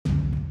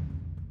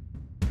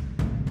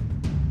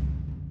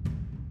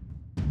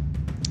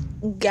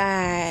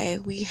Guy,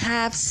 we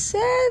have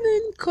 7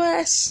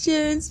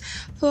 questions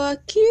for a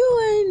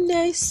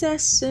Q&A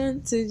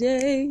session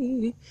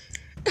today.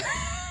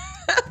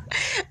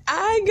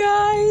 Hi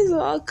guys,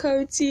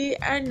 welcome to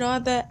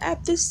another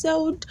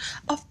episode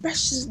of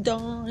Precious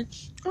Dawn.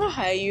 How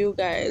are you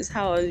guys?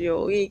 How was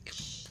your week?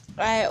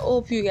 I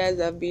hope you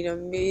guys have been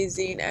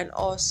amazing and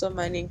awesome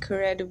and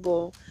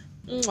incredible.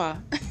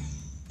 Mwah.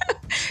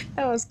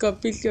 That was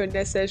completely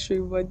unnecessary,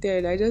 but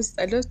then I just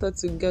thought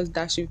to girls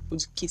dash people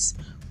to kiss.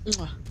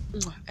 Mwah,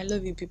 mwah. I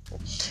love you people.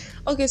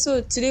 Okay,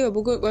 so today I'm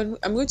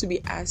going to be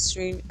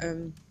answering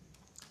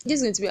this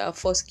is going to be our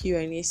first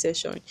Q&A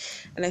session,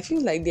 and I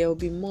feel like there will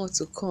be more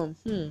to come.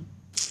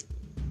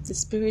 The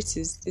spirit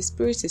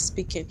is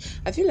speaking.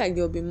 I feel like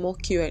there will be more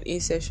Q&A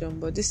session,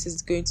 but this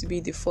is going to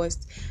be the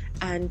first,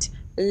 and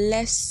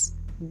let's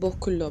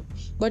buckle up.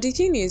 But the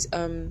thing is,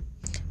 I'm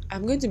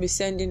going to be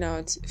sending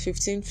out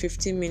 15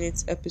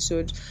 minutes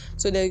episode,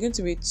 so there are going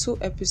to be 2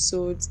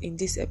 episodes in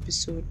this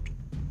episode.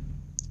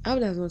 I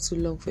hope that's not too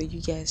long for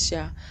you guys,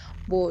 yeah.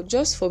 But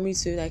just for me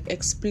to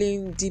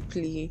explain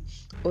deeply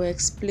or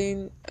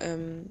explain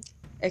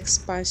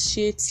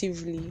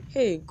expansiatively.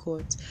 Hey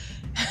God.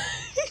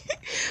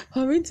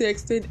 For me to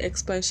explain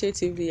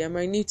expansiatively, I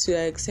might need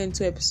to send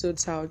 2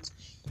 episodes out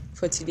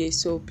for today.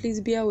 So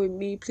please bear with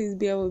me.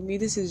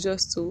 This is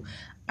just to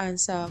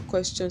answer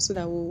questions so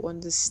that we'll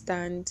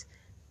understand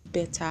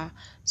better.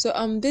 So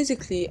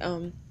basically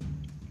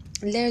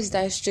let's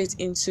dive straight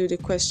into the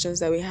questions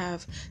that we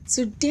have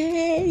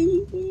today.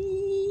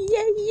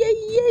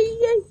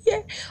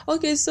 Yeah.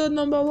 Okay, so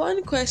number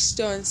 1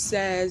 question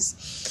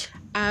says,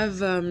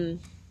 I've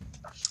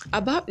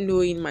about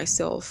knowing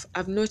myself,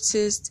 I've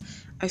noticed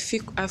I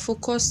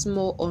focus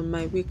more on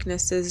my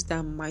weaknesses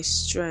than my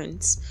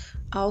strengths.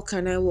 How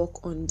can I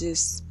work on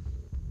this?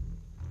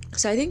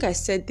 So I think I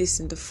said this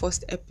in the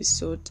first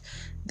episode,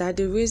 that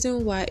the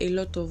reason why a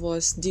lot of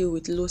us deal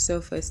with low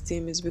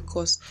self-esteem is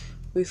because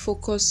we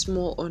focus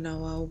more on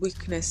our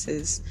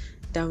weaknesses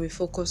than we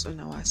focus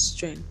on our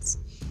strengths.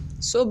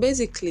 So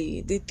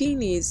basically, the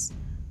thing is,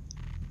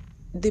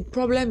 the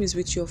problem is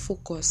with your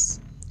focus.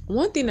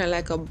 One thing I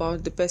like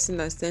about the person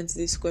that sent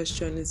this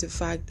question is the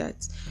fact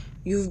that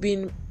you've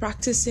been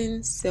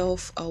practicing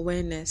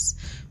self-awareness,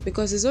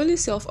 because it's only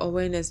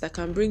self-awareness that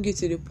can bring you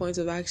to the point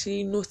of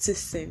actually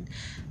noticing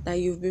that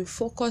you've been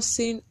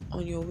focusing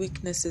on your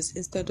weaknesses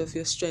instead of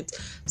your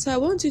strength. So I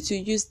want you to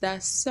use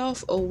that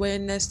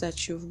self-awareness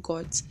that you've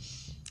got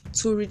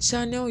to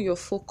rechannel your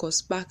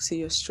focus back to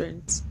your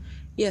strength.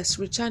 Yes,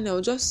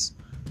 rechannel, just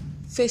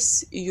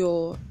face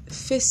your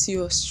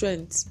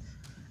strength.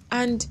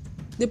 And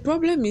the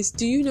problem is,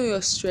 do you know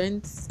your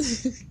strengths?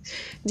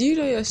 Do you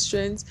know your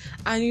strengths?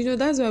 And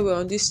that's why we're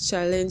on this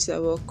challenge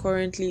that we're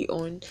currently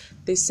on,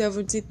 the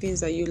 70 things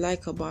that you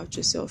like about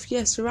yourself.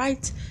 Yes,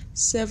 write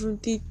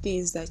 70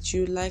 things that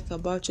you like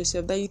about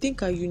yourself that you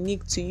think are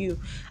unique to you.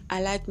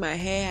 I like my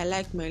hair, I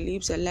like my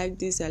lips, I like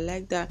this, I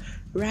like that.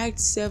 Write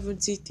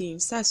 70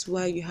 things. That's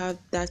why you have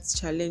that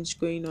challenge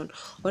going on,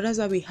 or that's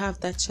why we have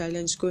that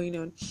challenge going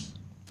on.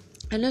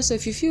 And also,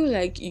 if you feel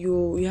like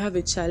you have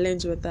a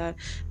challenge with that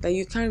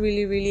you can't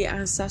really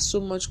answer so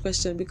much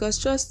question, because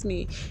trust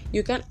me,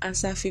 you can't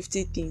answer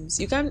 50 things.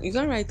 You can't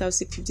write out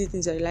 50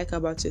 things that you like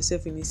about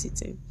yourself in a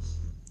sitting.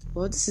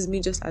 Well, this is me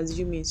just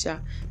assuming,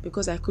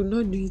 because I could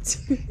not do it.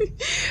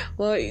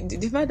 Well,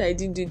 the fact that I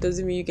didn't do it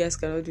doesn't mean you guys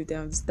cannot do it, I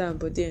understand.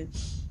 But then,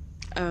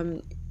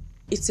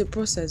 it's a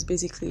process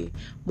basically.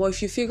 But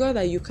if you figure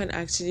that you can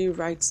actually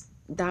write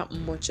that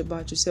much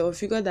about yourself,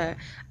 figure that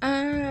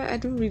I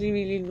don't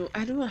really know,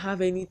 I don't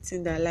have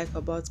anything that I like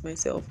about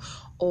myself,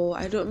 or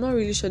I'm not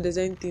really sure there's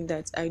anything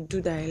that I do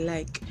that I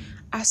like,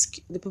 ask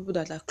the people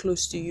that are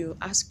close to you.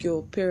 Ask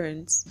your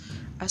parents,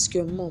 ask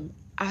your mom,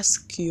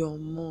 ask your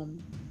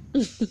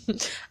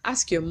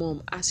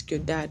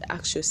dad,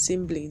 ask your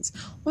siblings,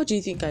 what do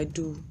you think I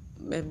do?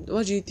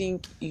 What do you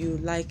think you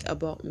like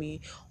about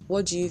me?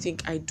 What do you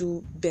think I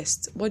do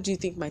best? What do you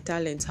think my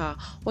talents are?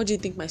 What do you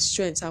think my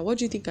strengths are? What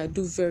do you think I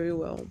do very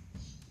well?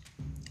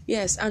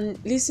 Yes, and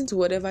listen to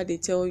whatever they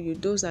tell you.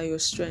 Those are your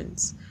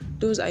strengths.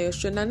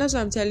 And that's why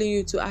I'm telling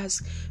you to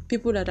ask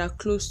people that are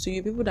close to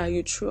you, people that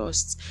you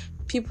trust,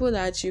 people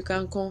that you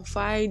can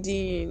confide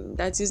in.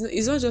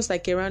 It's not just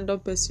like a random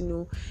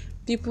person,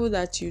 people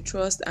that you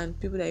trust and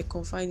people that you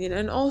confide in.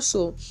 And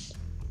also,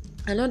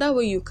 another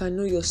way you can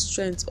know your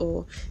strengths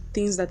or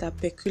things that are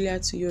peculiar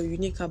to you or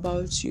unique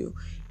about you,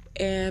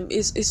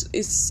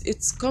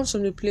 it comes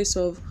from the place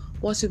of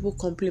what people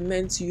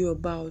compliment you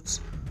about.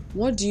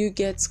 What do you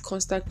get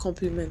constant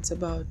compliments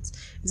about?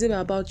 Is it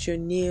about your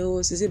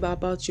nails? Is it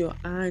about your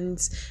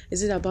hands?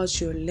 Is it about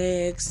your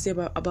legs? Is it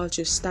about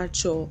your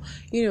stature?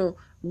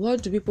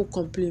 What do people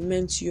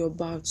compliment you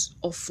about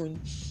often?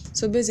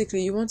 So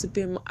basically, you want to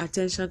pay more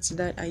attention to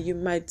that, and you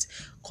might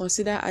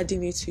consider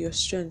adding it to your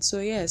strength. So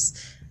yes,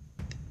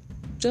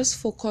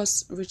 just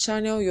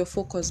rechannel your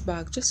focus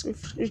back. Just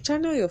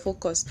rechannel your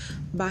focus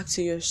back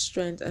to your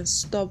strength and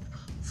stop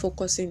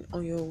focusing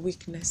on your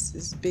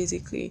weaknesses,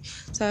 basically.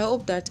 So I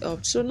hope that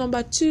helped. So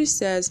number 2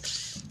 says,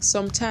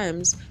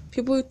 sometimes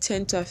people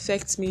tend to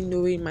affect me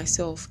knowing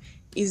myself.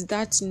 Is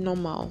that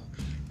normal?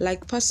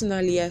 Like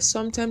personally, I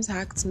sometimes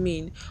act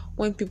mean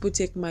when people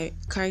take my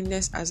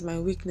kindness as my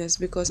weakness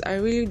because I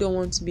really don't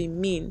want to be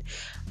mean.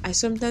 I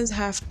sometimes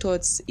have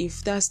thoughts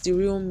if that's the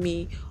real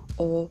me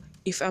or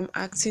if I'm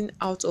acting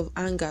out of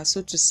anger,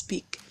 so to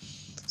speak.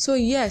 So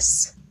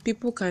yes,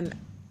 people can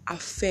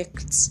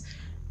affect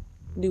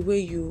the way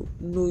you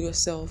know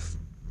yourself,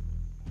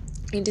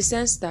 in the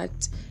sense that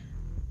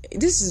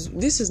this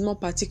is more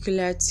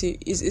particular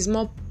to is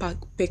more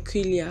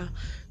peculiar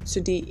to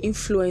the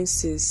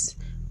influences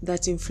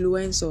that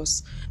influence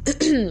us.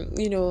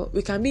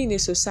 We can be in a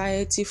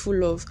society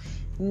full of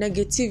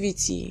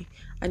negativity,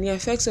 and it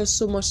affects us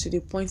so much to the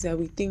point that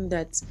we think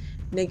that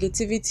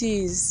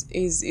negativity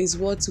is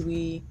what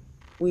we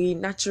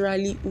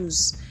naturally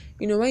ooze.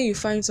 When you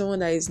find someone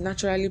that is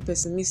naturally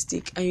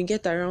pessimistic and you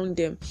get around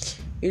them,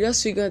 you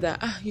just figure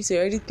that you're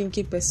already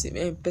thinking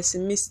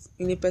pessimist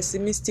in a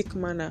pessimistic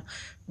manner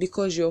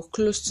because you're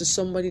close to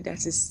somebody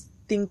that is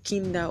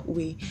thinking that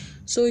way.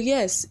 So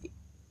yes,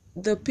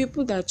 the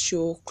people that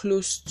you're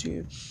close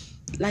to,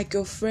 like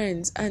your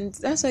friends, and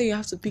that's why you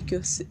have to pick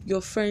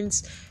your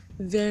friends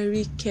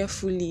very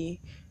carefully.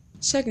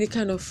 Check the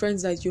kind of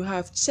friends that you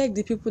have. Check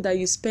the people that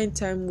you spend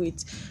time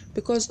with,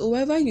 because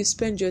whoever you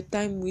spend your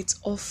time with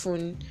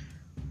often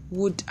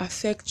would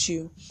affect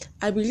you.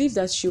 I believe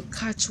that you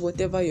catch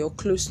whatever you're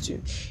close to.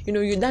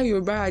 That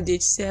Yoruba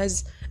adage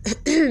says,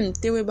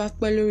 whenever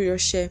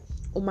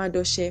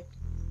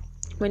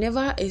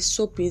a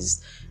soap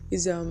is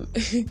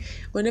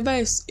whenever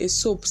a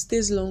soap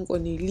stays long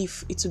on a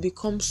leaf, it will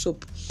become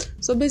soap.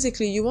 So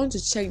basically, you want to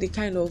check the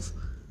kind of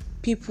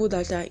people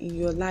that are in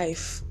your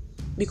life,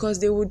 because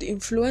they would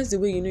influence the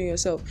way you know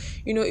yourself.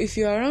 If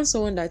you're around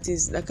someone that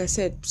is, like I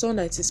said, someone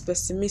that is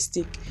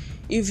pessimistic,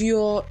 if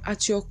you're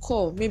at your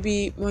core,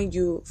 maybe when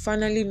you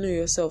finally know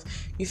yourself,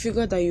 you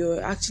figure that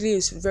you're actually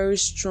a very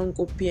strong,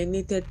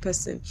 opinionated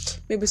person,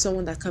 maybe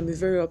someone that can be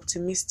very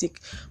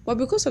optimistic, but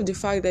because of the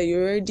fact that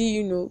you're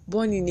already,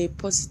 born in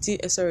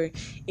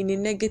in a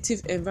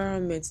negative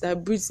environment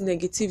that breeds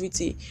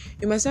negativity,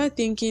 you might start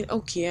thinking,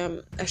 okay,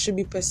 I should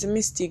be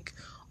pessimistic.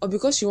 Or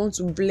because you want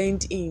to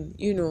blend in,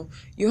 you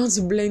want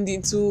to blend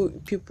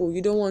into people,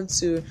 you don't want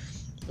to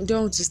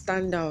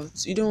stand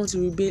out, you don't want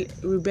to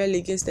rebel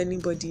against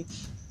anybody.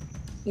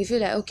 You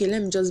feel like, okay,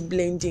 let me just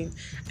blend in,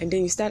 and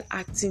then you start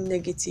acting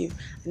negative,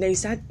 and then you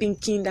start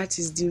thinking that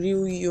is the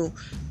real you,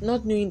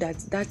 not knowing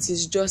that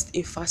is just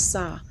a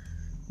facade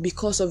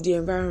because of the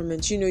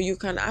environment. You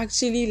can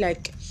actually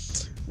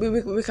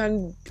we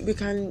can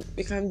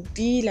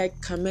be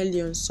like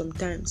chameleons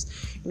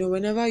sometimes.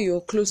 Whenever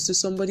you're close to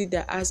somebody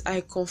that has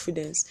high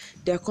confidence,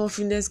 their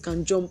confidence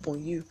can jump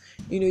on you.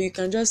 You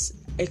can just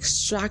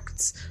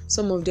extract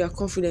some of their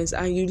confidence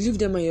and you leave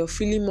them and you're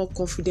feeling more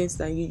confident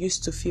than you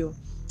used to feel.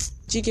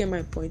 Do you get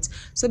my point?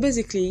 So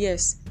basically,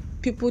 yes,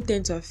 people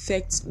tend to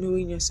affect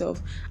knowing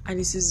yourself, and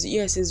it's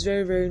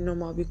very, very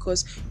normal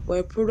because we're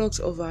a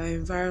product of our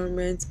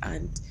environment.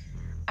 And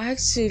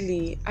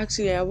actually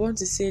I want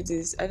to say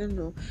this, I don't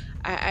know,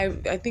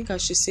 I think I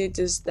should say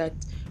this, that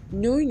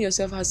knowing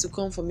yourself has to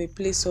come from a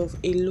place of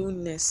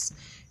aloneness.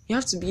 You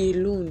have to be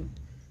alone.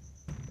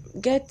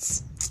 Get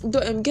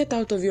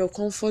out of your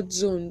comfort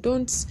zone.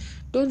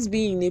 Don't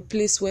be in a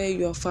place where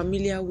you're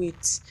familiar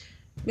with.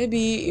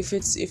 Maybe if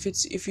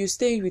you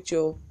stay with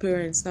your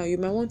parents now, you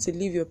might want to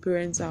leave your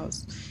parents'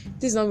 house.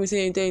 This is not me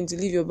saying you're intending to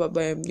leave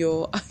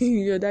your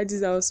your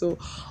daddy's house. So,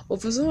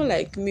 but for someone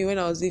like me, when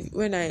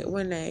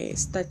I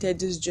started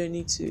this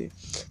journey to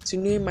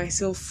knowing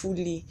myself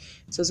fully,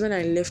 it was when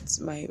I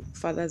left my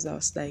father's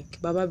house, like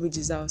Baba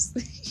Bridges' house.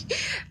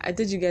 I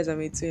told you guys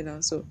I'm a twin now.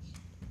 So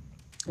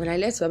when I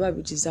left Baba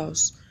Bridges'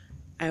 house,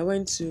 I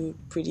went to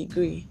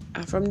Pre-degree,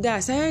 and from there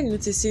I started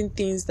noticing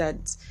things that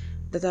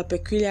are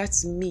peculiar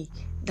to me,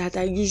 that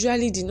I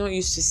usually did not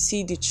used to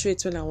see the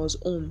traits when I was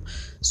home.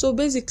 So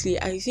basically,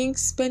 I think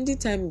spending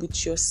time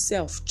with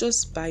yourself,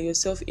 just by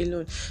yourself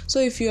alone.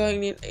 So if you're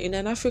in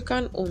an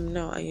African home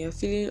now and you're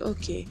feeling,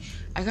 okay,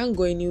 I can't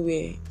go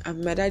anywhere,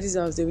 and my daddy's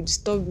house, they will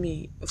disturb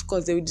me. Of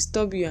course, they will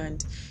disturb you,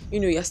 and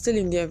you're still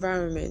in the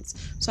environment.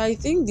 So I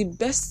think the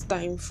best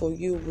time for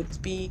you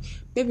would be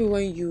maybe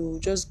when you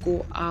just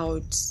go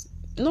out,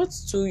 not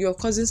to your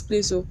cousin's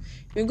place. So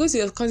when you go to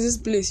your cousin's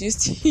place, you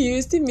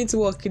still meet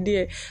work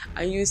there,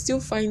 and you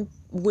still find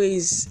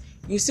ways,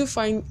 you still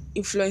find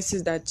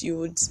influences that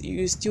you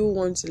still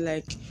want to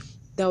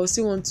that will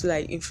still want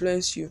to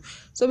influence you.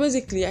 So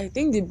basically, I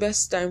think the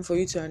best time for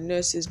you to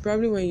harness is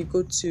probably when you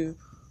go to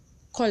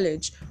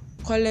college,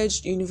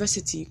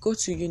 university.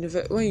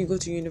 When you go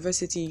to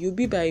university, you'll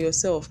be by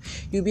yourself.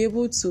 You'll be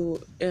able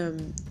to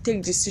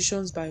take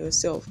decisions by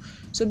yourself.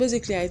 So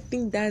basically, I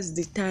think that's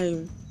the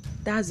time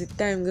that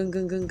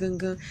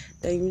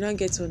you now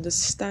get to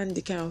understand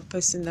the kind of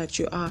person that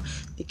you are,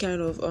 the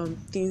kind of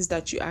things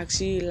that you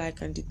actually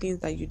like and the things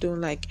that you don't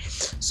like.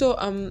 So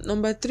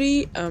number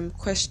 3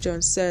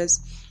 question says,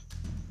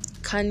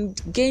 Can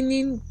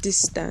gaining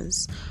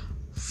distance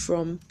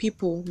from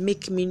people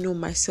make me know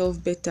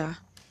myself better?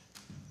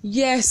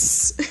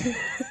 Yes.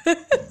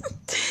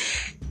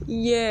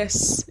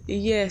 yes.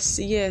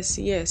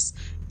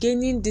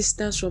 Gaining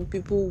distance from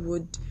people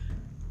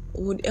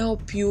would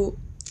help you.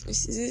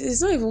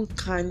 It's not even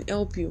can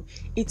help you,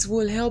 it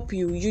will help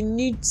you. You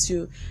need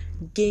to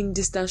gain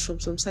distance from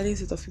some certain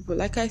set of people.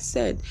 Like I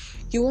said,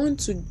 you want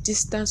to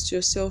distance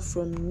yourself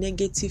from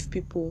negative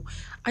people,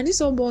 and this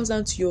all boils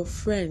down to your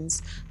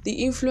friends, the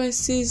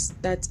influences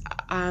that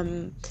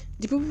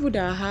the people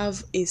that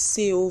have a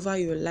say over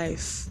your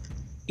life.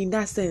 In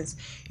that sense,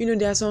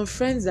 there are some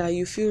friends that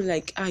you feel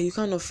like you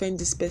can't offend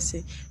this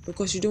person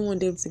because you don't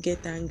want them to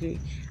get angry,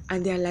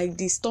 and they're like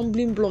the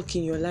stumbling block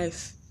in your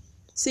life.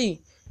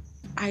 See,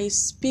 I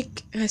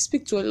speak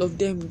to all of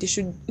them. They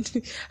should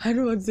I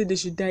don't want to say they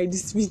should die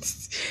this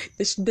minute.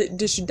 They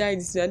should die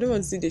this minute. I don't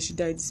want to say they should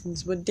die this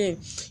minute, but then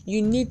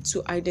you need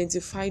to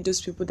identify those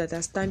people that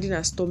are standing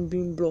as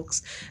stumbling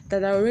blocks,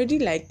 that are already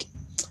like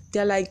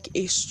they're like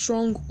a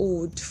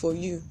stronghold for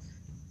you,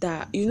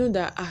 that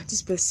that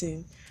this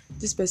person,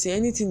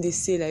 anything they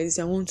say like this,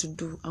 I want to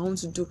do,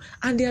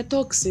 and they are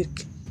toxic,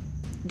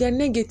 they're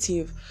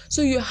negative.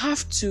 So you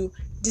have to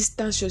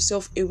distance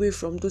yourself away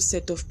from those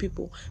set of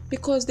people,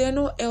 because they're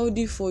not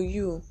healthy for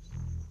you.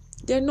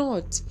 They're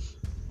not.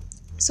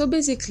 So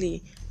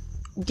basically,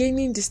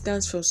 gaining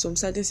distance from some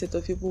certain set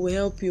of people will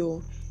help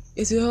you.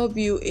 It will help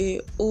you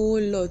a whole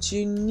lot.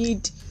 You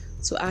need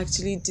to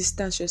actually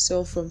distance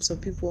yourself from some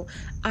people.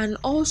 And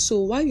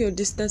also, while you're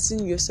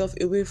distancing yourself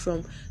away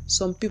from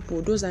some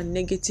people, those are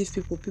negative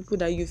people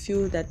that you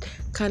feel that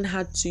can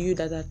hurt to you,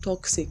 that are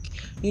toxic,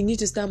 you need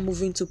to start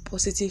moving to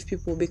positive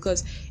people.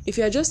 Because if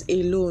you're just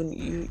alone,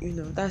 you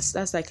know that's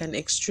like an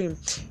extreme.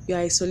 You're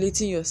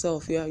isolating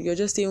yourself. You're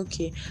just saying,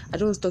 okay, I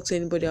don't want to talk to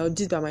anybody, I'll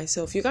do it by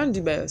myself. You can't do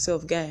it by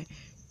yourself, guy.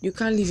 You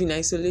can't live in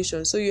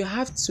isolation. So you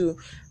have to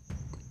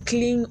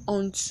cling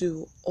on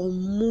to or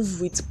move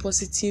with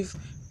positive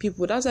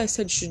people. That's why I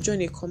said you should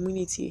join a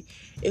community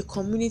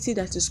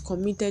that is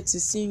committed to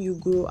seeing you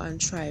grow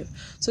and thrive.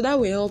 So that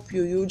will help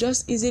you. You'll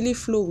just easily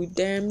flow with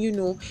them.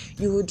 You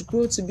would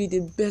grow to be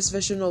the best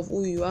version of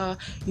who you are.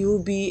 You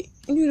will be,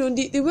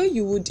 the way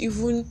you would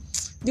even,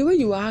 the way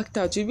you will act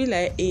out, you'll be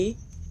like,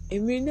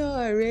 Emi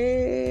náà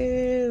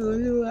rèé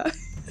Olúwa.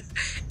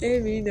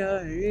 Emi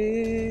náà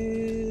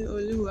rèé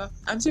Olúwa.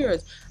 I'm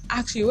serious.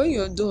 Actually, when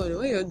you're done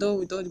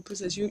with all the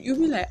process, you'll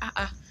be like,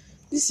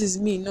 this is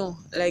me. No,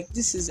 like,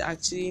 this is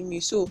actually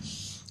me. So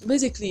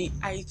basically,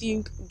 I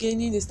think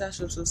gaining distance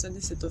from some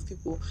certain set of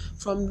people,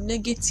 from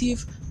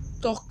negative,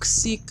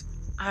 toxic,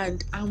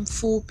 and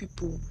harmful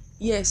people.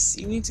 Yes,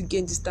 you need to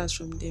gain distance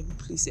from them.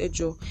 Please,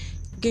 Ejo,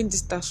 gain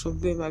distance from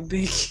them. I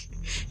beg.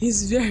 It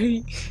is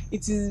very,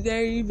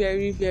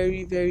 very,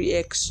 very, very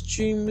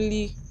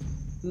extremely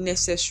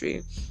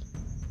necessary.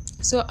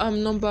 So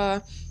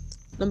number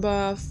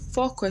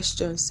 4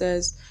 question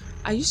says,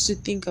 I used to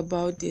think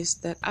about this,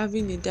 that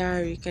having a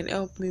diary can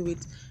help me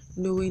with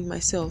knowing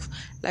myself,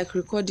 like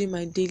recording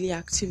my daily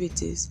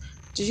activities.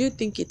 Do you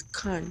think it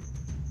can?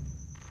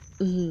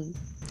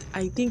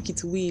 I think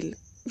it will.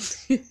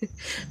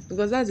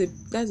 Because that's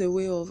a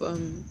way of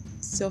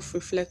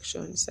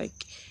self-reflection. It's like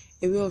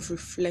a way of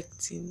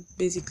reflecting,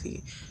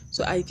 basically.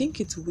 So I think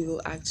it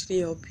will actually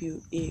help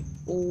you a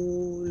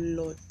whole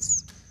lot,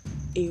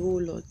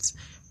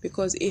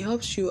 because it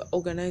helps you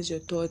organize your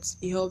thoughts.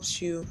 It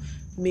helps you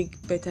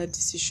make better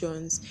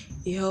decisions.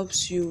 It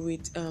helps you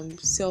with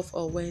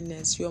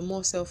self-awareness. You're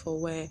more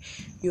self-aware.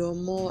 You're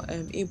more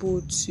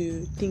able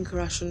to think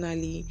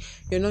rationally.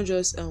 You're not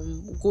just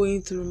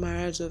going through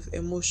myriads of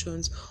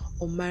emotions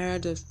or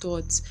myriad of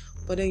thoughts,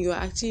 but then you're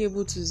actually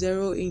able to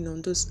zero in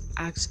on those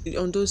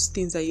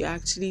things that you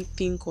actually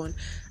think on,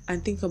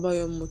 and think about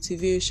your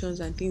motivations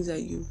and things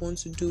that you want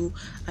to do,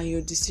 and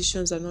your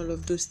decisions and all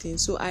of those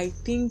things. So I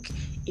think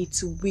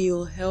it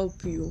will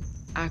help you.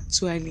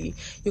 Actually,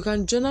 you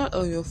can journal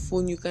on your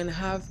phone. You can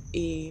have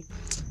a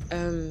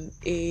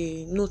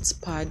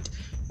notepad.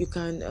 You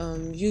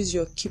can use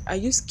your I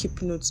use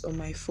Keep Notes on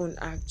my phone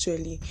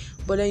actually,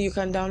 but then you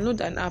can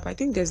download an app. I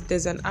think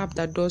there's an app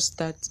that does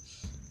that.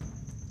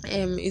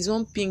 It's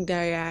one Pink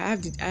Diary. I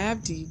have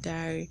the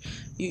diary.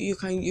 You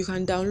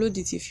can download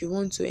it if you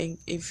want to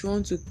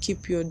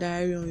keep your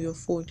diary on your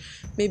phone.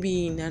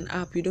 Maybe in an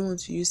app you don't want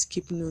to use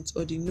Keep Notes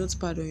or the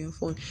notepad on your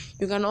phone.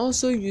 You can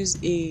also use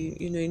a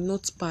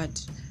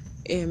notepad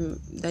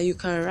that you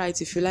can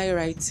write if you like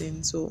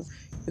writing. So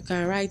you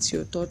can write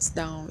your thoughts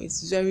down.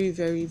 It's very,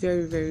 very,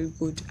 very, very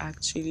good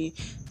actually.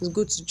 It's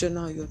good to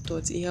journal your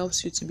thoughts. It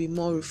helps you to be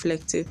more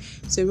reflective.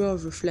 It's a way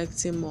of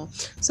reflecting more.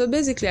 So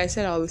basically, I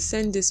said I will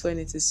send this when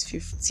it is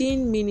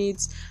 15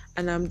 minutes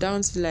and I'm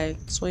down to like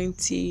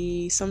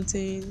 20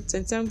 something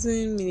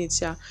minutes.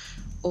 Yeah.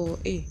 Oh,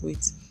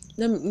 wait.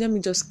 Let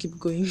me just keep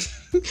going.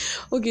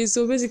 Okay,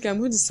 so basically I'm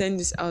going to send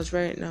this out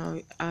right now.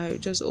 I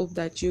just hope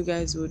that you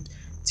guys would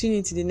tune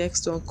into the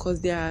next one, because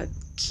there are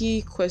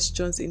key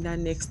questions in that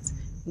next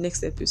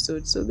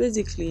episode. So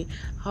basically,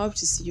 I hope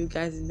to see you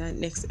guys in that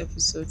next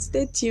episode.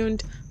 Stay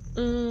tuned.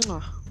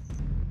 Mwah.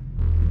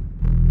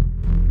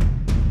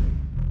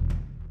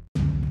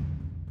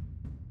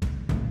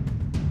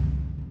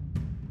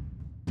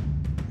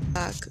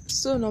 back.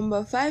 So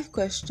number 5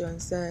 question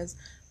says,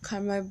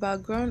 can my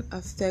background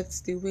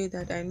affect the way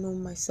that I know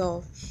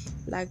myself?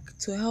 Like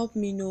to help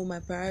me know my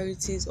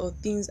priorities or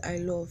things I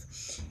love.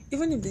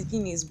 Even if the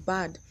thing is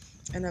bad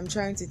and I'm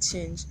trying to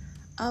change,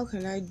 how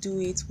can I do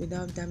it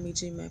without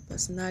damaging my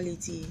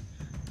personality?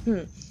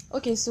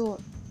 Okay, so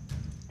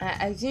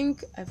I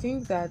think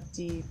that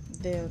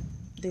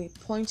the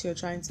point you're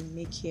trying to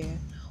make here,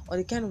 or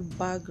the kind of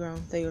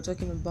background that you're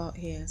talking about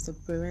here, is the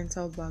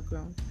parental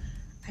background.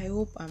 I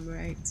hope I'm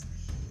right.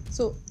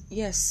 So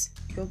yes,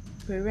 your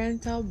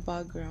parental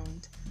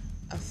background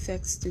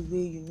affects the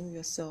way you know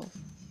yourself,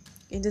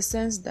 in the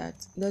sense that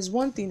there's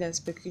one thing that's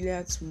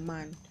peculiar to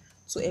man,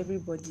 to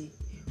everybody.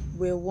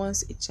 We're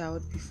once a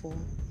child before,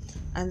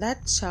 and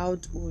that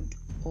childhood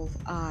of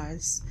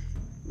ours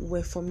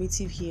were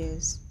formative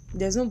years.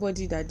 There's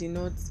nobody that did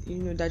not,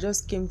 that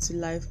just came to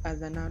life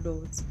as an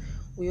adult.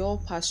 We all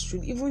passed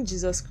through, even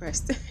Jesus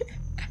Christ.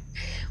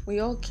 We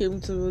all came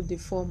through the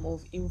form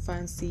of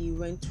infancy,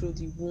 went through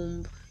the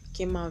womb,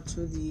 came out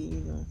through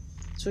the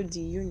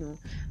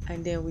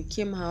and then we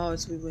came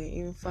out, we were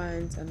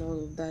infants and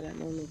all of that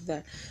and all of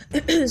that.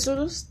 So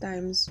those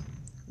times,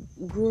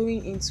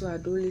 growing into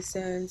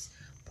adolescence,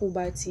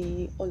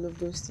 puberty, all of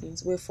those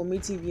things were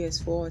formative years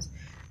for us,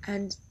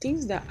 and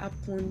things that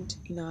happened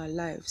in our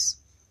lives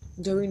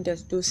during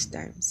those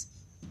times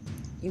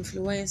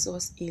influence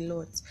us a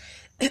lot.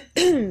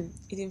 It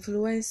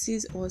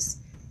influences us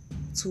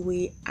to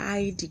a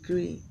high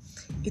degree.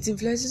 It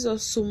influences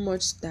us so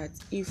much that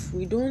if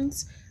we don't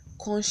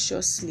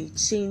consciously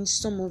change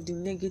some of the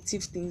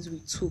negative things we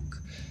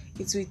took,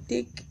 it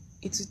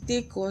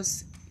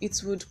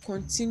would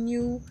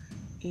continue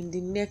in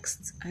the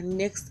next and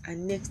next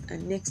and next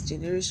and next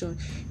generation.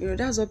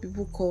 That's what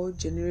people call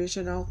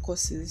generational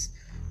curses.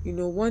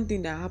 One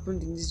thing that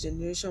happened in this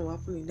generation will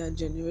happen in that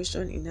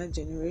generation, and in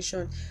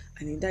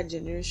that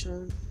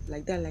generation,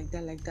 like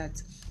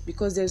that,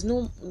 because there's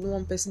no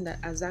one person that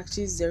has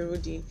actually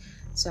zeroed in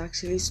to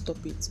actually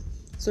stop it.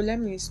 So let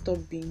me stop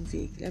being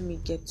vague. Let me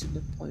get to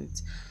the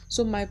point.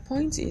 So my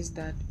point is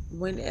that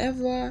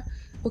whenever,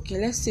 okay,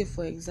 let's say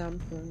for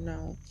example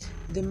now,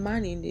 the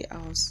man in the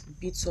house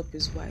beats up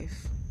his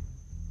wife.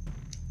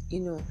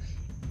 A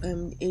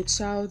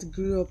child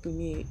grew up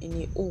in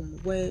a home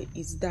where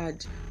his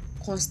dad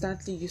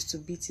constantly used to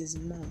beat his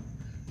mom.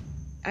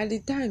 At the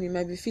time, he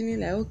might be feeling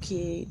like,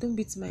 okay, don't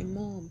beat my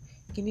mom,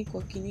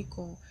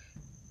 kiniko.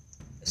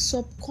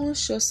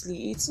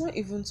 Subconsciously, it's not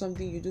even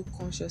something you do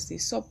consciously.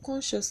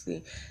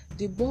 Subconsciously,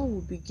 the boy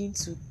will begin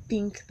to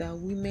think that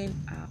women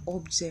are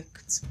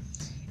objects.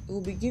 He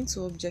will begin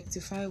to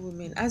objectify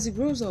women. As he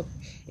grows up,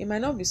 it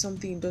might not be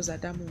something he does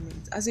at that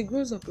moment. As he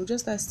grows up, he'll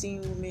just start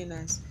seeing women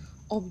as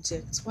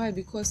objects. Why?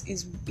 Because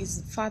his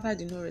father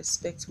did not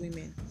respect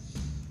women.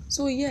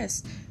 So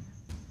yes,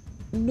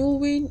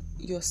 knowing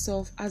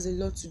yourself has a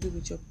lot to do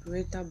with your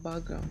parental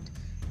background.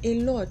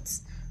 A lot.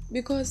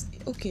 Because,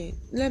 okay,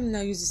 let me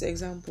now use this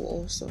example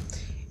also.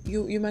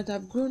 You might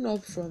have grown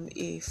up from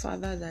a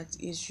father that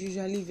is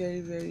usually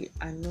very, very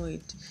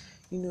annoyed.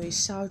 He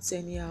shouts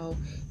anyhow,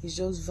 he's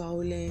just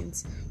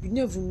violent. You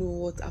never know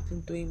what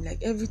happened to him.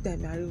 Like every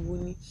time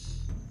Ariwoni,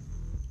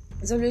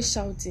 he's always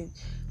shouting.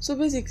 So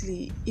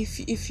basically,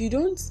 if you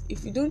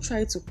don't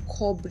try to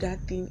curb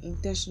that thing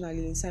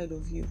intentionally inside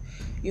of you,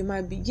 you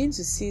might begin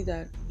to see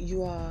that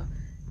you are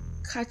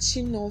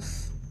catching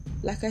off.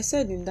 Like I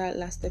said in that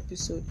last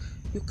episode,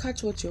 you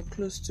catch what you're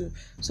close to.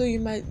 So you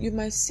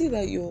might see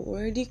that you're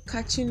already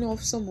catching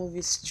off some of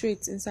his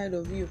traits inside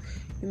of you.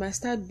 You might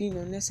start being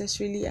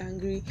unnecessarily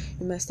angry.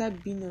 You might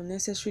start being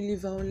unnecessarily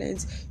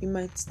violent. You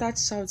might start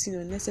shouting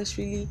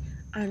unnecessarily.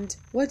 And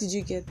where did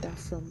you get that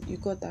from? You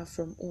got that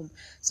from home.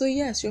 So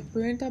yes, your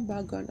parental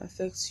background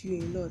affects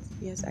you a lot.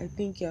 Yes, I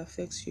think it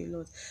affects you a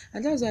lot.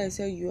 And that's why I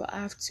said you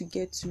have to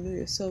get to know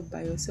yourself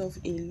by yourself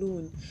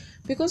alone.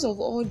 Because of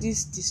all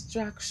these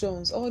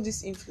distractions, all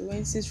these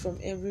influences from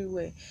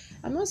everywhere.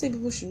 I'm not saying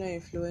people should not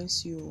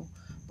influence you,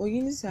 but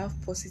you need to have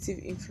positive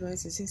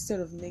influences instead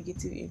of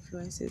negative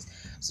influences.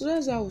 So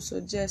that's why I would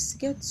suggest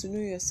get to know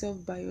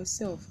yourself by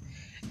yourself.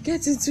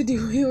 Get into the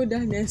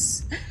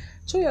wilderness.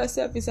 Throw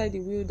yourself inside the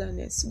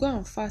wilderness. Go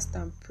and fast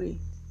and pray.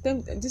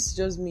 This is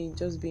just me,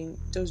 just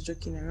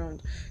joking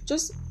around.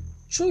 Just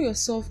throw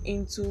yourself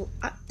into,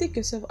 take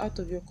yourself out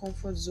of your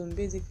comfort zone.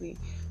 Basically,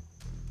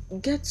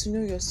 get to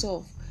know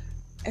yourself.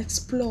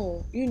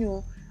 Explore.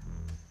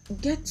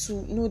 Get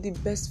to know the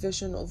best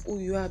version of who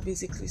you are.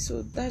 Basically,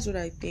 so that's what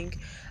I think.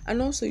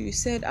 And also, you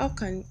said, how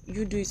can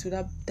you do it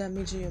without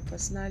damaging your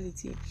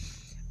personality?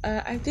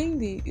 I think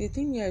the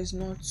thing here is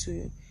not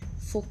to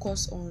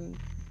focus on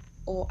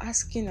or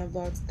asking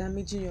about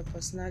damaging your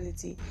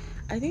personality.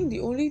 I think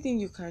the only thing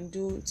you can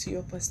do to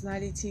your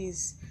personality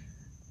is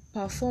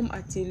perform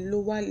at a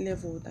lower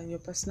level than your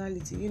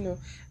personality.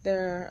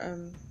 There are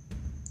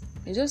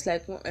it's just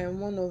like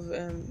one of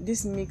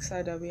this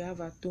mixer that we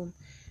have at home.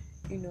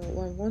 When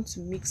we want to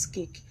mix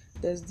cake,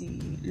 there's the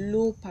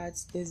low part,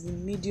 there's the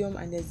medium,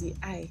 and there's the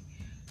high.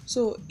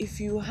 So if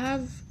you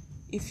want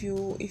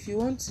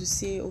to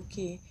say,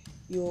 okay,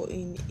 you're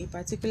in a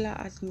particular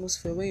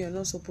atmosphere where you're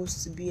not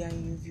supposed to be,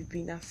 and you've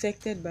been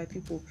affected by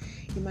people,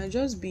 you might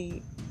just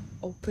be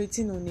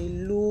operating on a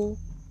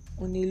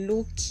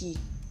low key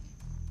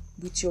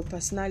with your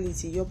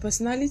personality. Your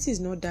personality is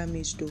not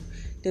damaged though.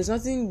 There's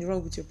nothing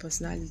wrong with your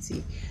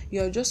personality.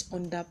 You're just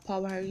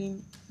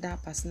underpowering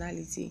that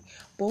personality.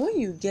 But when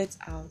you get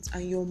out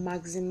and you're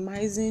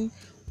maximizing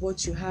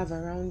what you have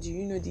around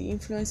you, the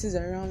influences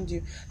around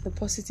you, the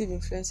positive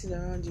influences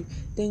around you,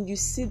 then you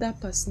see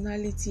that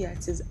personality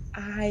at its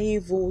high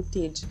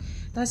voltage.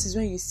 That is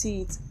when you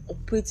see it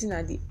operating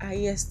at the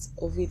highest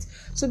of it.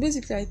 So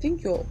basically, I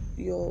think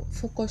your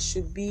focus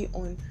should be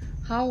on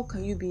how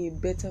can you be a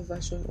better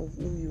version of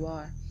who you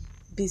are.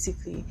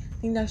 Basically, I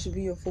think that should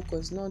be your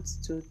focus, not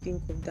to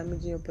think of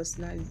damaging your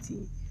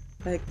personality.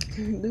 Like,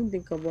 don't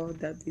think about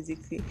that,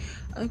 basically.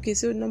 Okay,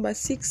 so number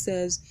 6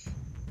 says,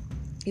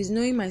 is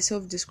knowing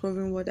myself,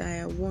 discovering what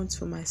I want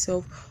for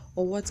myself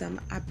or what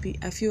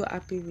I feel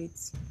happy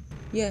with.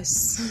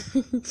 Yes.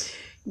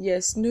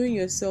 Yes, knowing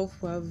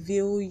yourself will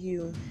avail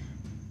you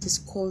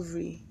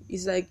discovery.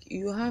 It's like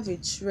you have a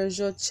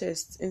treasure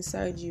chest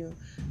inside you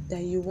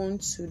that you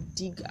want to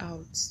dig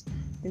out.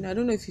 I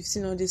don't know if you've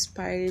seen all these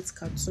pirate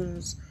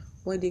cartoons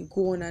where they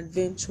go on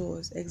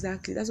adventures.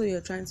 Exactly, that's what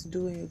you're trying to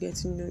do when you get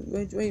to know,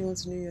 when you want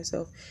to know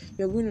yourself.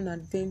 You're going on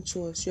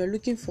adventures. You're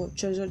looking for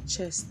treasure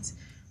chests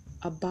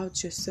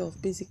about yourself.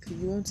 Basically,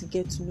 you want to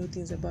get to know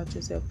things about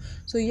yourself.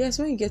 So yes,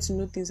 when you get to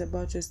know things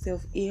about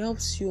yourself, it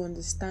helps you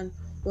understand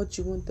what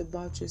you want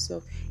about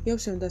yourself. It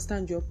helps you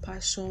understand your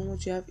passion,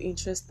 what you have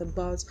interest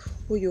about,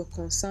 what you're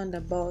concerned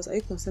about. Are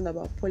you concerned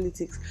about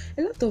politics?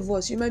 A lot of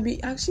us, you might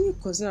be actually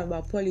concerned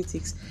about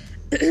politics,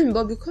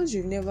 but because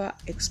you've never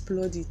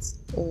explored it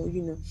or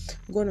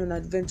gone on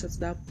adventure to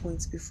that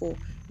point before,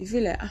 you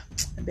feel like I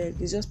beg,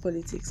 it's just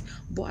politics.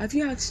 But have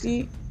you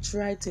actually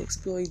tried to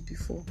explore it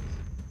before?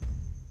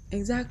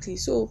 Exactly.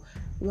 So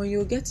when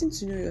you're getting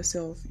to know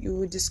yourself, you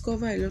will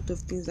discover a lot of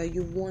things that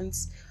you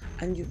want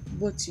and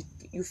what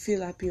you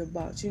feel happy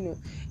about.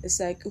 It's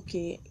like,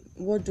 okay,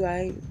 what do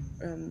I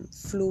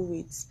flow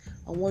with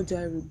and what do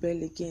I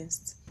rebel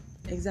against?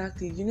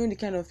 Exactly. The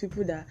kind of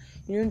people that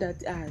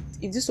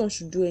if this one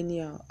should do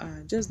anyhow,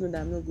 just know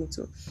that I'm not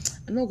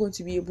going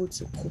to be able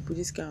to cope with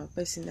this kind of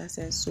person in that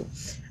sense. So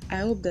I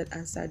hope that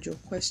answered your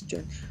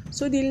question.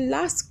 So the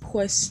last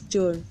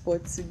question for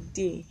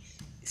today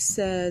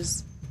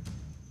says,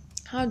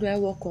 how do I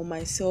work on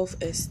my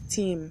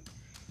self-esteem?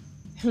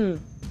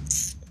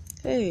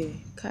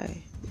 Hey,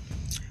 Kai.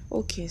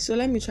 Okay, so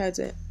let me try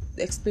to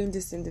explain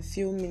this in the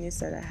few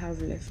minutes that I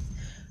have left.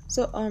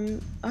 So,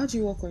 how do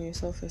you work on your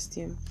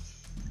self-esteem?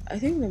 I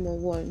think number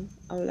 1,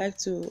 I would like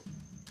to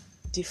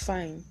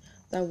define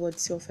that word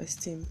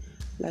self-esteem.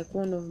 Like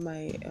one of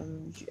my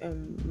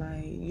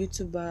my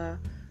YouTuber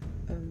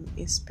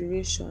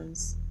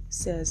inspirations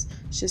says,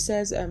 she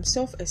says,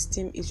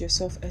 self-esteem is your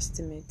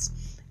self-estimate.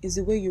 Is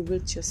the way you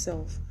rate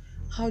yourself.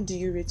 How do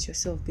you rate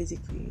yourself?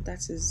 Basically,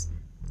 that is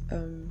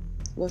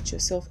what your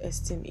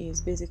self-esteem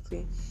is,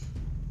 basically.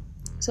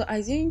 So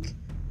I think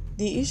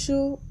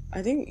you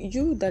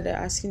that are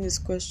asking this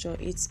question,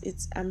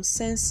 it's I'm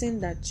sensing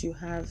that you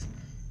have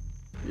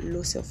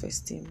low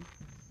self-esteem.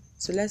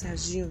 So let's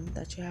assume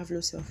that you have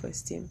low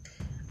self-esteem,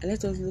 and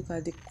let us look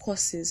at the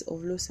causes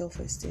of low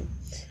self-esteem.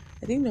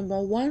 I think number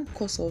 1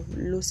 cause of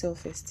low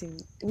self-esteem,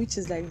 which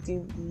is like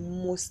the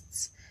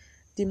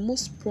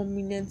most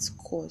prominent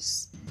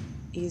cause,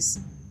 is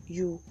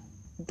you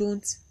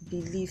don't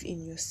believe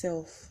in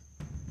yourself.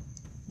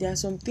 There are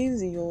some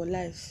things in your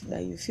life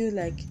that you feel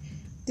like,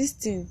 this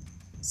thing,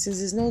 since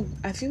it's not,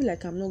 I feel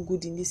like I'm not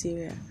good in this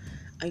area,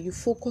 and you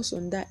focus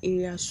on that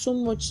area so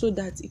much so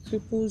that it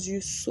cripples you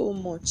so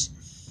much.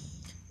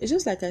 It's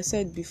just like I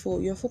said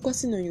before, you're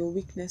focusing on your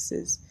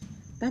weaknesses.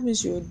 That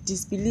means you're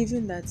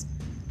disbelieving that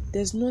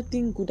there's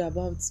nothing good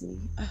about me.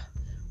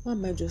 Why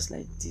am I just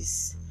like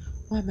this?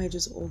 Why am I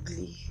just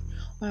ugly?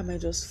 Why am I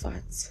just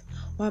fat?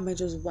 Why am I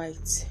just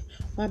white?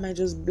 Why am I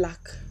just black?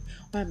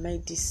 Why am I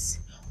this?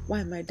 Why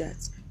am I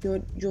that?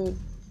 You're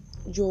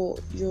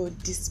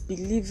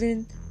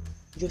disbelieving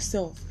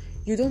yourself.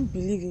 You don't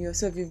believe in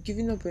yourself. You've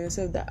given up on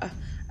yourself that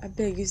I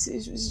beg,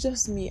 it's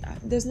just me.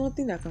 There's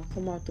nothing that can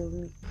come out of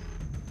me.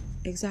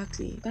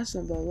 Exactly. That's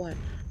number 1.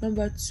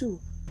 Number 2,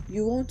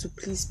 you want to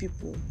please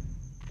people.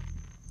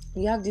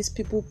 You have this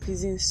people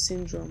pleasing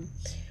syndrome.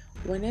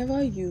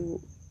 Whenever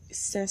you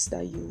sense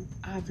that you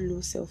have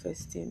low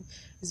self-esteem,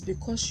 it's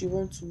because you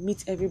want to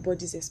meet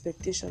everybody's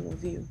expectation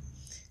of you.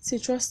 See,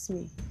 trust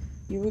me,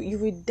 you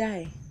will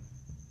die.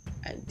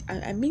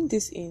 I mean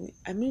this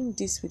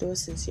with all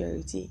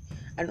sincerity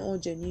and all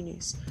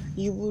genuineness.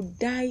 You will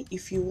die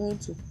if you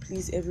want to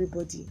please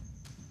everybody.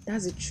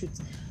 That's the truth.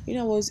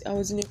 I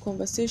was in a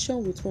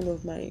conversation with one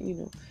of my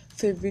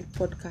favorite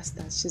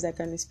podcasters. She's like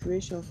an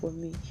inspiration for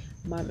me,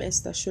 Ma'am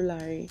Esther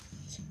Sholari,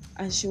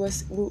 and she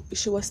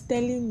was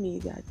telling me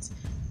that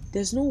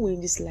there's no way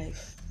in this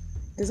life,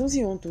 there's nothing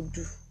you want to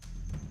do.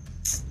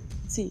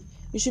 See,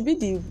 you should be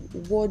the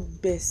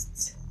world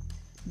best.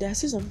 There are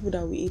still some people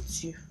that will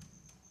hate you.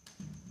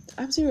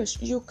 I'm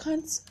serious. You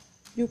can't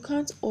You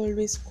can't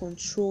always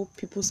control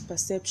people's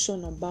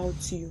perception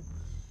about you.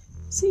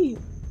 See,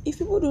 if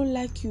people don't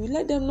like you,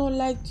 let them not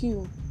like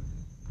you.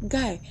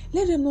 Guy,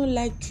 let them not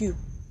like you.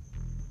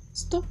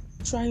 Stop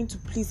trying to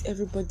please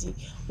everybody.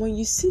 When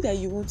you see that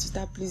you want to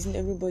start pleasing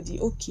everybody,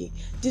 okay,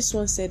 this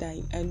one said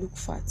I look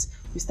fat,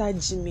 you start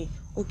gymming.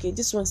 Okay,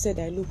 this one said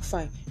I look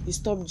fine, you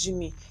stop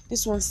gymming.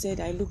 This one said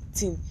I look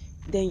thin,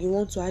 then you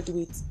want to add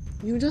weight.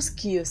 You just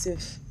kill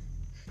yourself.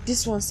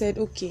 This one said,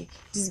 okay,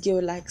 this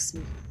girl likes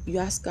me, you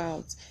ask her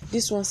out.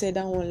 This one said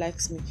that one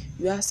likes me,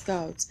 you ask her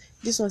out.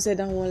 This one said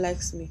that one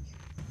likes me,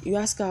 you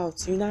ask her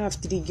out. You now have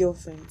 3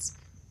 girlfriends.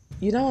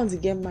 You now want to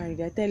get married.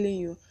 They're telling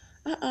you,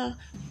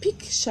 pick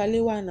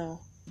Shalewa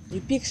now. You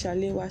pick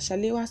Shalewa.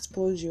 Shalewa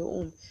spoils your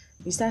home.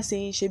 You start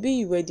saying, Shebi,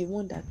 you were the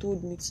one that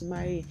told me to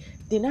marry.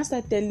 They now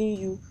start telling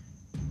you,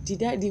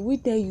 did we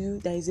tell you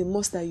that is a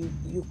must that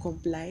you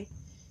comply?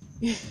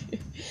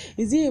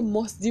 Is it a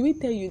must? Did we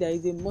tell you that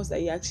it's a must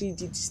that you actually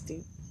did this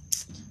thing?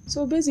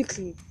 So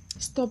basically,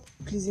 stop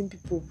pleasing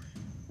people.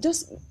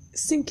 Just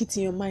sink it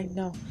in your mind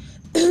now.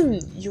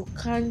 You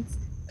can't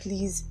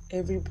please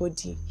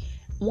everybody.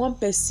 One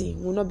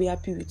person will not be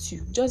happy with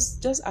you.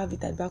 Just have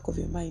it at the back of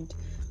your mind.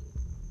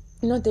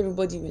 Not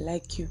everybody will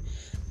like you.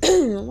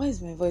 Why is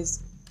my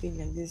voice being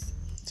like this?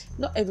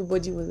 Not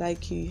everybody will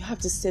like you. You have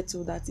to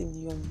settle that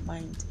in your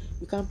mind.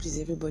 You can't please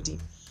everybody.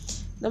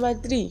 Number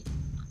 3,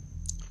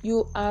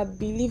 you are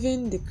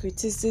believing the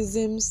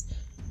criticisms,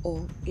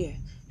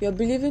 you're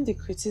believing the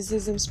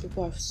criticisms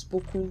people have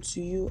spoken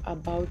to you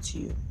about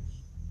you.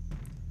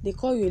 They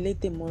call you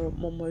late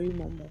momori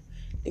momo.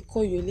 They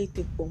call you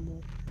late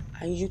pomo,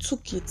 and you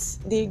took it.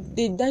 They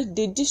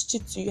dished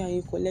it to you and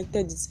you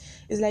collected it.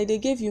 It's like they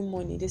gave you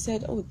money. They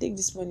said, "Oh, take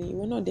this money. You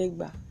will not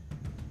degba."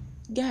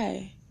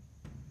 Guy,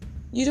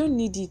 you don't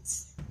need it.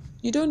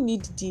 You don't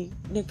need the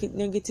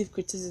negative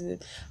criticism.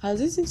 I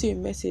was listening to a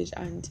message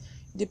and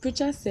the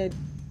preacher said,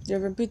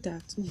 Reverend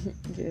Peter,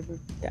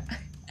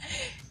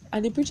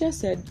 and the preacher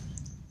said,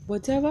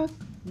 whatever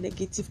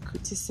negative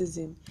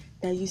criticism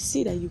that you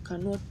see that you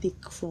cannot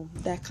take from,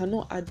 that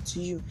cannot add to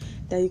you,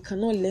 that you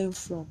cannot learn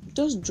from,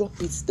 just drop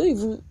it.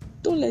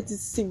 Don't let it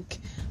sink.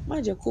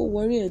 Magical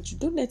warrior,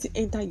 don't let it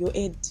enter your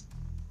head.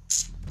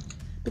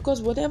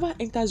 Because whatever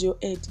enters your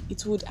head,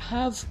 it would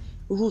have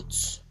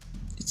roots.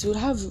 It will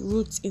have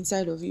roots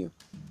inside of you.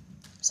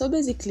 So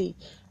basically,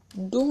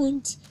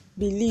 don't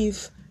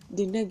believe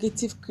the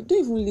negative. Don't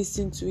even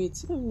listen to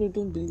it.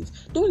 Don't believe.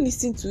 Don't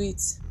listen to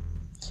it.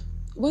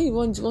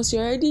 Once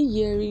you're already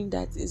hearing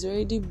that, it's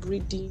already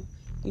breeding,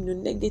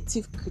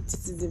 negative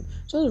criticism.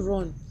 Just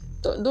run.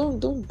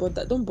 Don't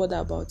bother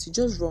about it.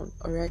 Just run.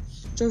 All right.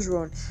 Just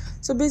run.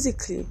 So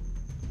basically,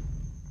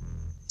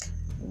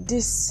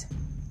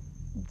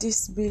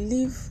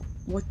 disbelieve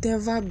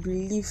whatever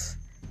belief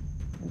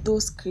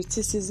those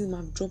criticism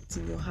have dropped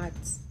in your heart.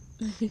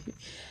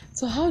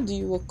 So how do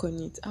you work on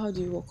it?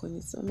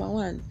 Number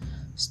 1,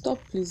 stop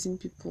pleasing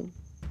people.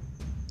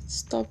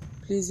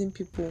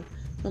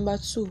 Number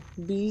 2,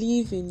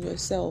 believe in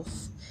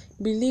yourself.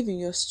 Believe in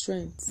your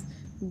strength.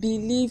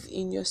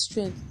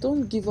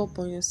 Don't give up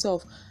on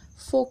yourself.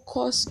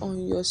 Focus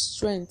on your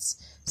strength.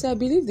 So I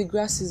believe the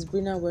grass is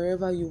greener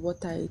wherever you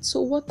water it.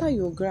 So water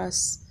your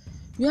grass.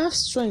 You have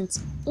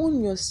strength.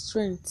 Own your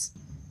strength.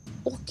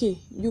 Okay,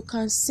 you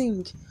can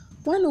sing.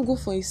 Why not go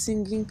for a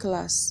singing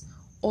class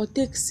or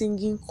take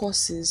singing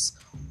courses,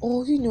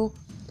 or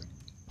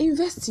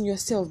invest in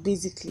yourself?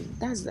 Basically,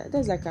 that's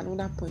like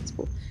another point,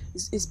 but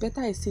it's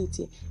better I say it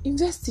here.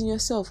 Invest in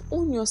yourself.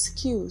 Own your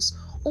skills.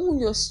 Own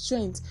your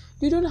strength.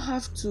 You don't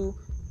have to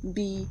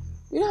be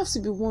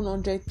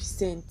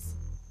 100%.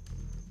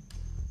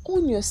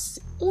 Own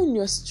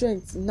your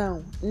strength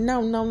now.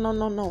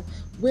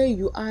 Where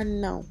you are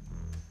now.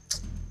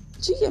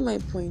 Do you get my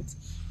point?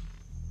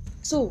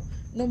 So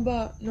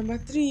number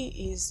 3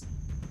 is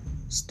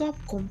stop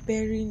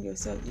comparing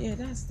yourself. Yeah,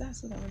 that's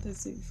what I wanted to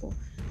say before.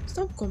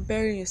 Stop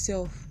comparing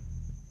yourself.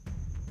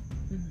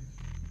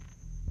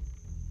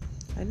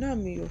 I know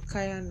I'm in your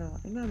kaya now.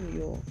 I know I'm in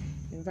your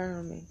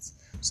environment.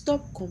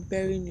 Stop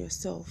comparing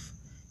yourself.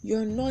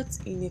 You're not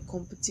in a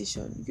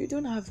competition. You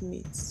don't have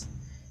mates.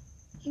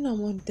 I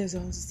want to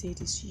say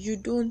this. You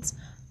don't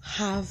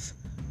have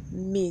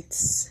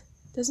mates.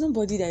 There's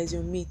nobody that is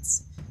your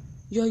mate.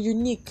 You're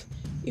unique.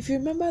 If you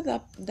remember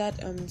that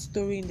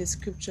story in the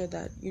scripture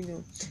that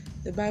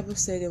the Bible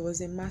said there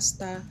was a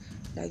master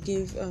that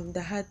gave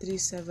that had 3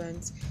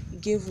 servants. He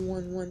gave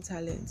one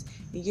talent,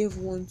 he gave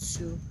one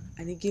 2,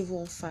 and he gave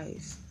one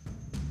 5.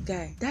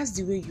 Guy, that's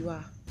the way you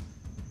are.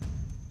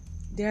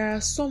 There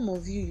are some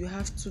of you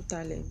have 2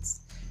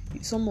 talents,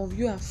 some of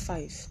you have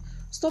 5.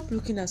 Stop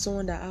looking at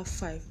someone that have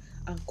 5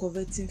 and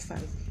coveting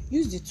 5.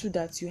 Use the 2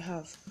 that you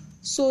have.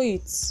 Sow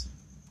it.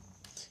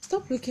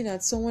 Stop looking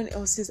at someone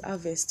else's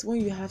harvest when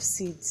you have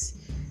seeds.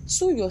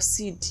 Sow your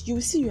seed. You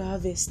will see your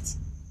harvest.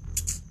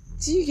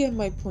 Do you get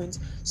my point?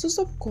 So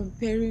stop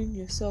comparing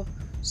yourself.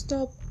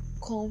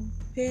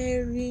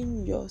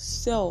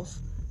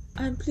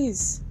 And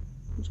please,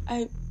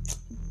 I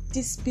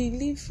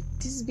disbelieve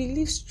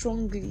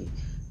strongly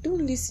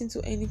Don't listen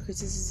to any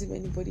criticism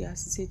anybody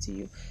has to say to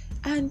you.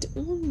 And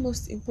one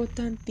most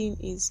important thing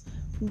is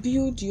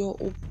build your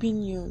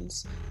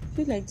opinions. I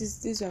feel like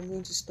this is where I'm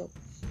going to stop.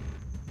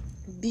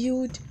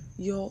 Build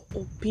your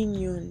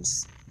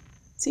opinions.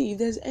 See, if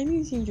there's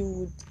anything you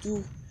would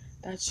do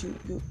that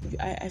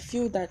I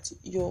feel that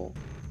your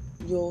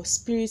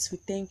spirits will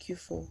thank you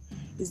for,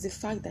 is the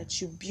fact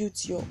that you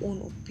built your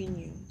own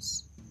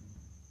opinions.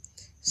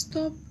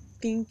 Stop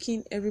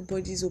thinking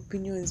everybody's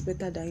opinion is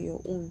better than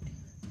your own.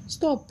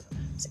 Stop.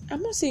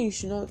 I'm not saying you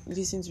should not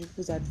listen to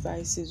people's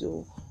advices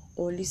or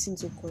listen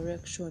to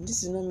correction.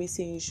 This is not me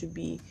saying you should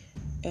be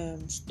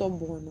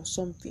stubborn or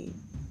something,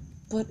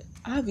 but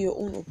have your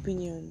own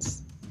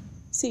opinions.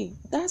 See,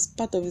 that's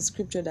part of the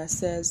scripture that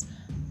says,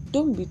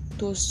 don't be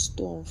tossed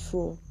to and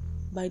fro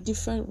by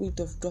different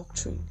wind of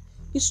doctrine.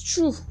 It's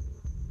true.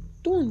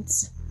 Don't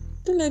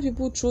let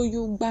people throw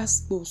you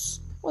basketballs.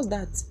 What's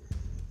that?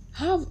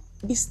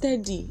 Be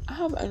steady.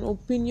 Have an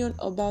opinion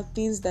about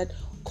things that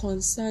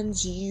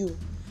concerns you.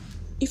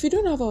 If you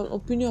don't have an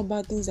opinion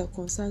about things that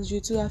concerns you,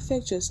 it will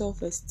affect your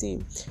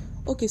self-esteem.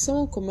 Okay,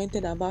 someone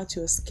commented about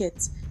your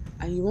skirt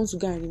and you want to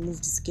go and remove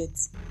the skirt.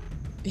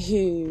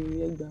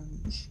 Hey,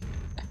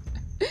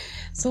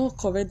 someone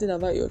commented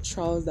about your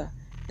trouser,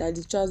 that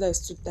the trouser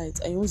is too tight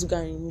and you want to go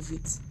and remove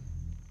it.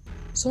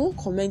 Someone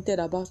commented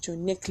about your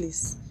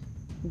necklace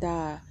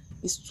that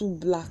is too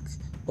black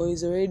or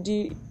is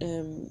already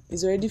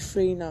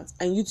fraying out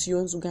and you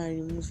want to go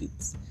and remove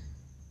it.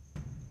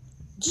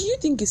 Do you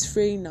think it's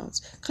fraying out?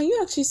 Can you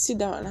actually sit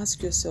down and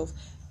ask yourself,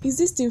 is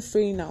this thing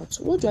fraying out?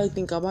 What do I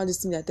think about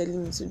this thing they're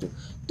telling me to do?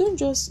 Don't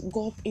just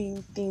gulp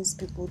in things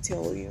people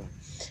tell you.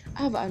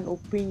 Have an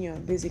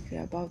opinion basically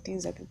about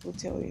things that people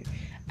tell you.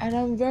 And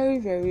I'm very,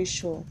 very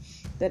sure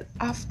that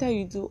after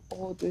you do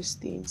all those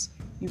things,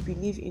 you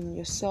believe in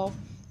yourself,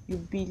 you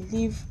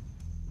believe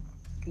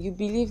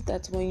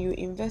that when you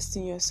invest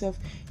in yourself,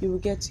 you will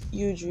get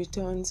huge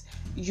returns.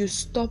 You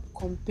stop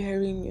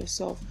comparing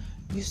yourself.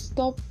 You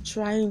stop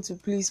trying to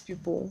please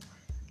people,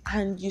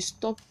 and you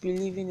stop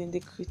believing in the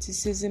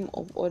criticism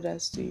of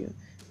others to you.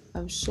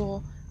 I'm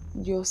sure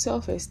your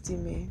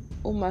self-esteem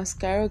must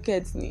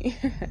skyrocket me.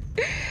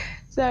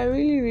 So I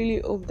really, really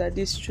hope that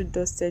this truth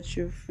does set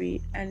you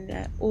free, and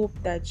I hope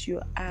that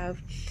you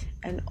have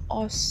an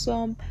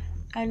awesome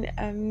and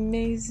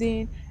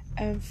amazing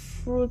and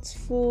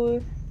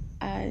fruitful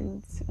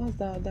and what's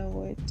the other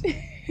word?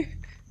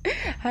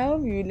 I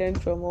hope you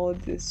learned from all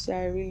this. So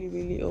I really,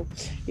 really hope.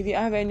 If you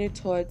have any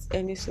thoughts,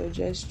 any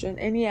suggestion,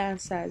 any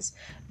answers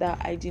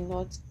that I did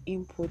not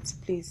input,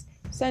 please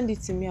send it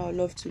to me. I would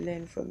love to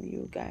learn from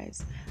you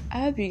guys.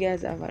 I hope you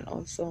guys have an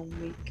awesome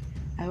week.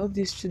 I hope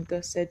this truth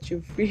does set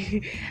you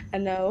free,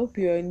 and I hope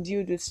you're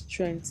endued with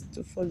strength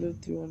to follow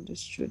through on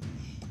this truth.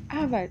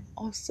 Have an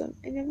awesome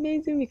and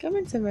amazing week. How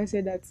many times I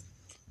say that?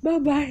 Bye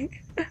bye.